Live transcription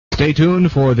Stay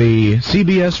tuned for the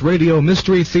CBS Radio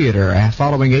Mystery Theater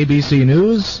following ABC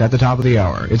News at the top of the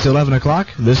hour. It's 11 o'clock.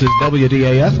 This is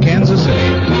WDAF, Kansas City.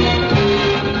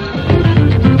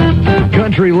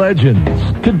 Country legends,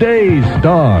 today's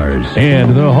stars,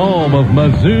 and the home of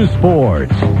Mizzou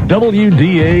sports.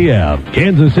 WDAF,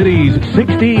 Kansas City's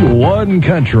 61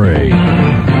 Country.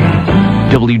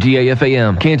 WDAF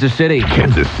AM, Kansas City.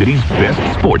 Kansas City's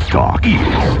best sports talk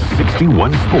is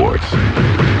 61 Sports.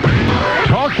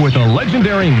 Talk with the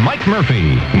legendary Mike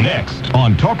Murphy. Next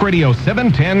on Talk Radio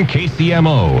 710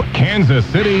 KCMO, Kansas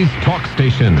City's talk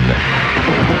station.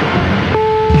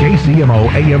 KCMO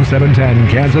AM 710,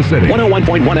 Kansas City.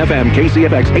 101.1 FM,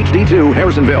 KCFX HD2,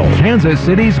 Harrisonville. Kansas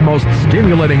City's most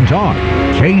stimulating talk,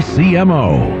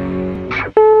 KCMO.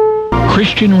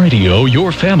 Christian radio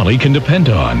your family can depend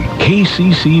on.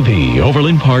 KCCV,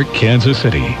 Overland Park, Kansas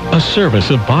City. A service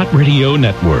of Bott Radio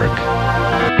Network.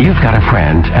 You've got a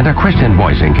friend and a Christian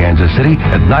voice in Kansas City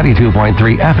at 92.3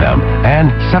 FM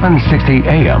and 760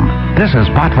 AM. This is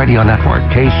Bott Radio Network,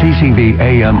 KCCV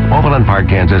AM, Overland Park,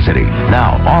 Kansas City.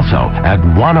 Now also at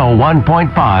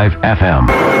 101.5 FM.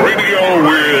 Radio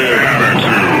with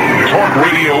attitude. Talk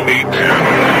Radio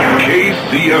 810.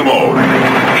 KCMO.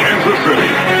 Kansas City.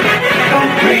 Talk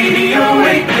Radio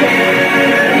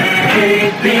 810.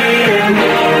 KCMO.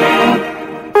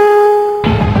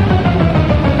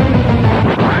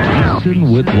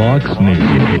 Jason Whitlock's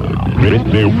Neighborhood.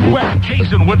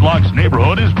 Jason Whitlock's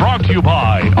Neighborhood is brought to you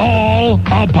by All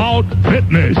About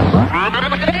Fitness.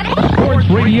 Sports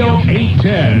Radio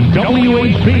 810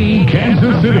 WHP,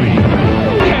 Kansas City.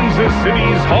 Kansas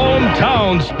City's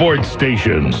hometown sports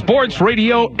station. Sports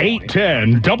Radio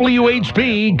 810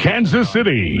 WHP, Kansas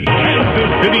City. Kansas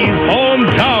City's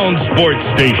hometown sports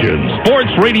station.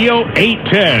 Sports Radio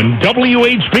 810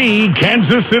 WHP,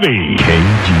 Kansas City.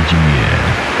 KGGN,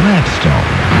 Gladstone.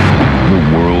 The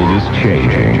world is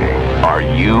changing. Are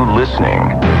you listening?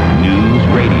 News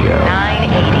Radio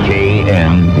 980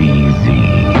 KNBZ.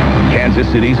 Kansas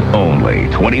City's only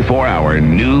 24-hour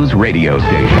news radio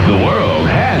station. The world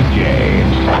has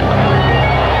changed.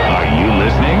 Are you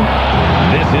listening?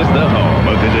 This is the home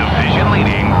of the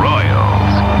division-leading Royals.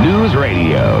 News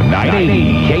Radio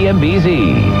 980 KMBZ.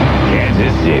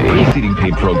 Kansas City. The preceding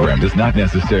paid program does not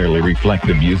necessarily reflect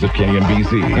the views of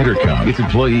KMBZ, Intercom, its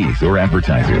employees, or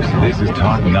advertisers. This is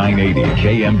Talk 980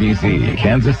 KMBZ,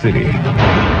 Kansas City.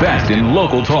 Best in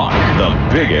local talk, the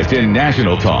biggest in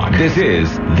national talk. This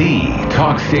is the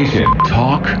talk station.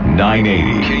 Talk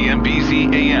 980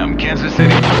 KMBZ AM, Kansas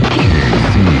City.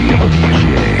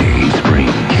 KCWJ, Spring,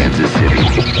 Kansas City,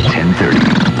 1030,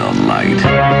 The Light.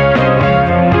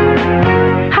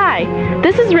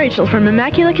 This is Rachel from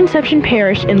Immaculate Conception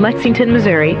Parish in Lexington,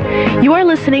 Missouri. You are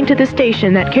listening to the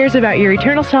station that cares about your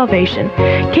eternal salvation,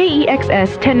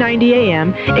 KEXS 1090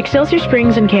 AM, Excelsior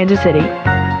Springs in Kansas City.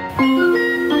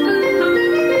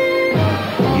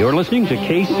 You're listening to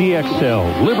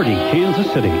KCXL, Liberty, Kansas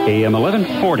City, AM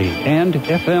 1140 and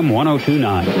FM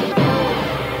 1029.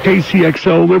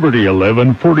 KCXL Liberty,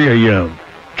 1140 AM.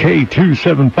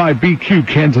 K275BQ,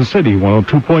 Kansas City,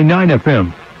 102.9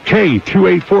 FM.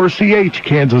 K284CH,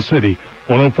 Kansas City,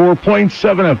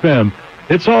 104.7 FM.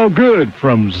 It's all good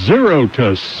from zero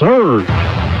to surge.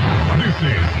 This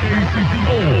is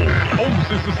KCCO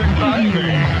 1160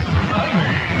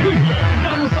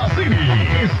 Kansas City.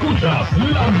 Escuchas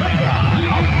La Mega.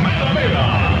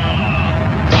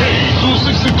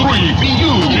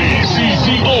 K263BU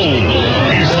KCCO.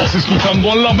 Estás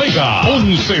escuchando a La Mega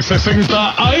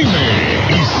 1160 AM y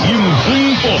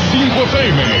 100.5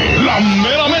 FM. La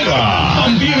Mega.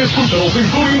 También escúchalos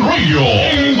en Tuning Radio,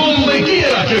 en donde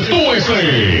quiera que tú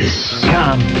estés.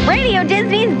 Radio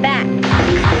Disney's back.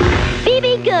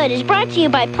 BB Good is brought to you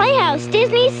by Playhouse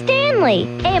Disney Stanley,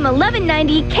 AM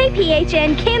 1190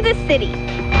 KPHN, Kansas City.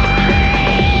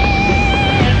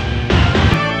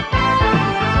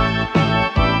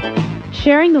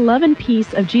 Sharing the love and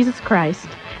peace of Jesus Christ.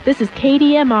 This is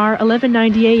KDMR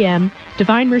 1190 AM,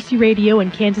 Divine Mercy Radio in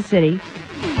Kansas City.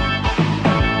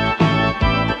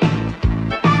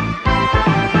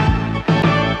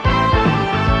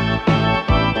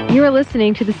 You are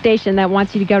listening to the station that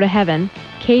wants you to go to heaven.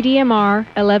 KDMR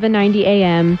 1190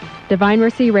 AM, Divine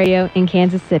Mercy Radio in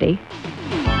Kansas City.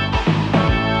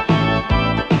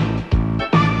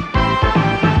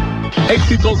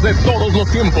 Éxitos de todos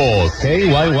los tiempos.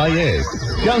 KYYS,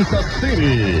 Kansas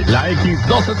City. La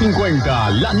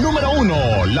X1250, la número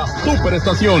 1, la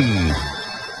superestación.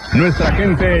 Nuestra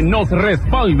gente nos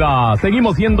respalda.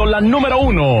 Seguimos siendo la número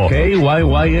 1.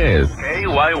 KYYS.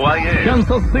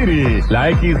 Kansas City. La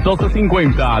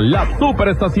X1250. La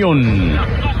superestación.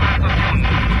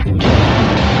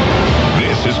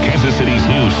 This is Kansas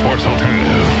Sports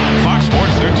Alternative. Fox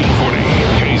Sports 1340.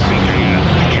 KCKN,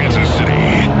 Kansas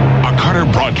City. A Carter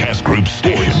Broadcast Group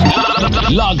station.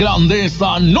 La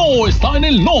grandeza no está en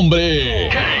el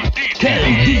nombre.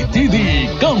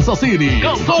 KDTD, Kansas City.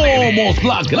 Somos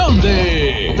la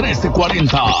grande.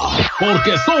 1340.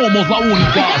 Porque somos la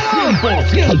única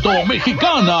 100%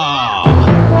 mexicana.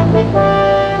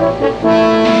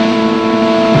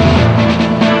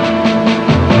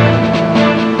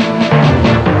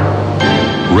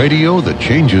 Radio that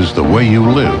changes the way you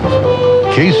live.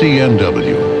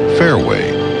 KCNW,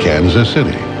 Fairway, Kansas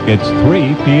City. It's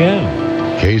 3 p.m.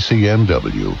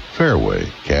 KCNW, Fairway,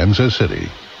 Kansas City.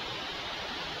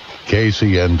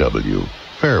 KCNW,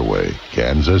 Fairway,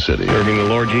 Kansas City. Serving the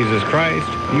Lord Jesus Christ,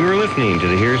 you are listening to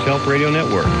the Here's Help Radio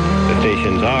Network. The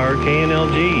stations are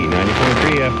KNLG,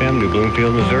 90.3 FM, New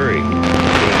Bloomfield, Missouri.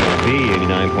 KNLP,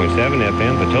 89.7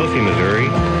 FM, Potosi, Missouri.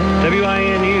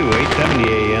 WINU,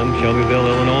 870 AM, Shelbyville,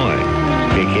 Illinois.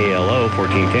 KKLO,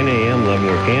 1410 AM,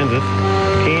 Leavenworth, Kansas.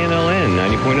 KNLN,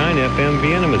 90.9 FM,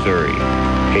 Vienna, Missouri.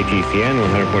 KTCN,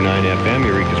 100.9 FM,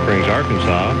 Eureka Springs,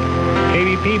 Arkansas.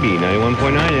 KBPB,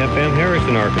 91.9 FM,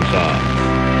 Harrison, Arkansas.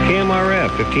 KMRF,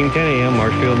 1510 AM,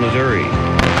 Marshfield, Missouri.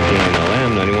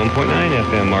 KNLM, 91.9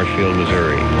 FM, Marshfield,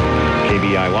 Missouri.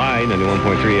 KBIY,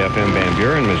 91.3 FM, Van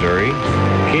Buren, Missouri.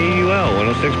 KUL,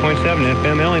 106.7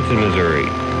 FM, Ellington, Missouri.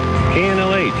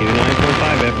 KNLH,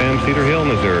 89.5 FM, Cedar Hill,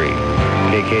 Missouri.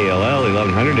 KKLL,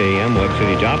 1100 AM, Webb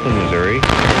City, Joplin, Missouri.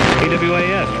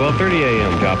 KWAS, 1230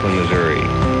 AM, Joplin, Missouri.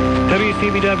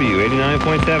 WCBW,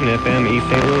 89.7 FM, East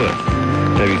St. Louis.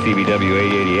 WCBW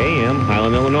 880 AM,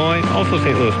 Highland, Illinois, also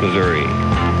St. Louis, Missouri.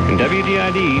 And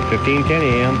WDID, 1510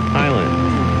 AM, Highland.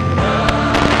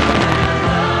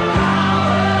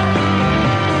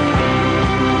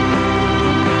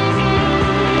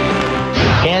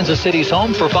 Kansas City's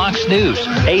home for Fox News.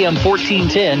 AM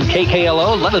 1410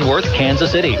 KKLO Leavenworth,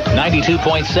 Kansas City.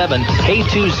 92.7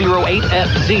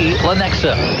 K208FZ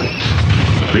Lenexa.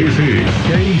 This is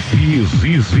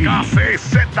KCZZ.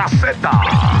 KCZZ.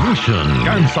 Mission,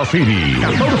 Kansas City.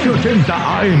 1480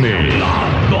 AM. La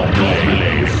doble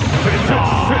Z.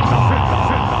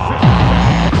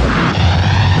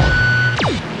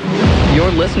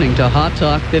 You're listening to Hot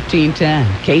Talk 1510,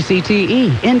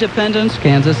 KCTE, Independence,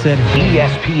 Kansas City.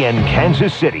 ESPN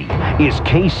Kansas City is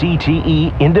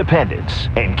KCTE Independence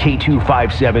and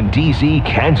K257DZ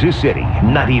Kansas City,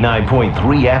 99.3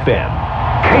 FM.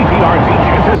 KPRZ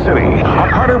Kansas City, a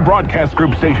Carter Broadcast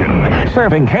Group station,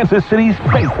 serving Kansas City's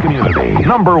faith community.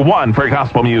 Number one for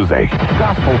gospel music.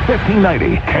 Gospel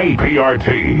 1590,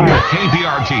 KPRT.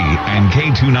 KPRT and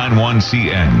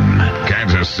K291CN,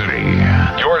 Kansas City.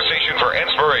 Your station for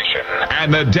inspiration.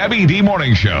 And the Debbie D.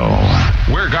 Morning Show.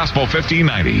 We're Gospel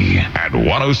 1590 at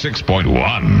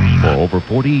 106.1. For over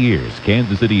 40 years,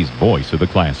 Kansas City's voice of the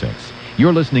classics.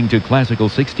 You're listening to Classical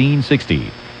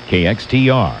 1660,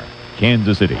 KXTR.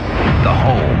 Kansas City. The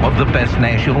home of the best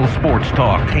national sports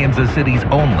talk. Kansas City's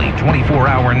only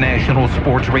 24-hour national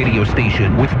sports radio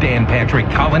station with Dan Patrick,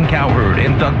 Colin Cowherd,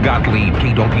 and Doug Gottlieb.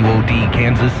 KWOD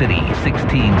Kansas City,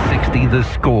 1660 The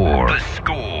Score. The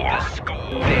Score. The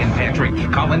Score. Dan Patrick,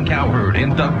 Colin Cowherd,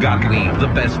 and Doug Gottlieb.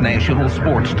 The best national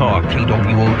sports talk.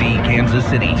 KWOD Kansas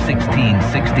City,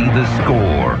 1660 The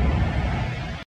Score.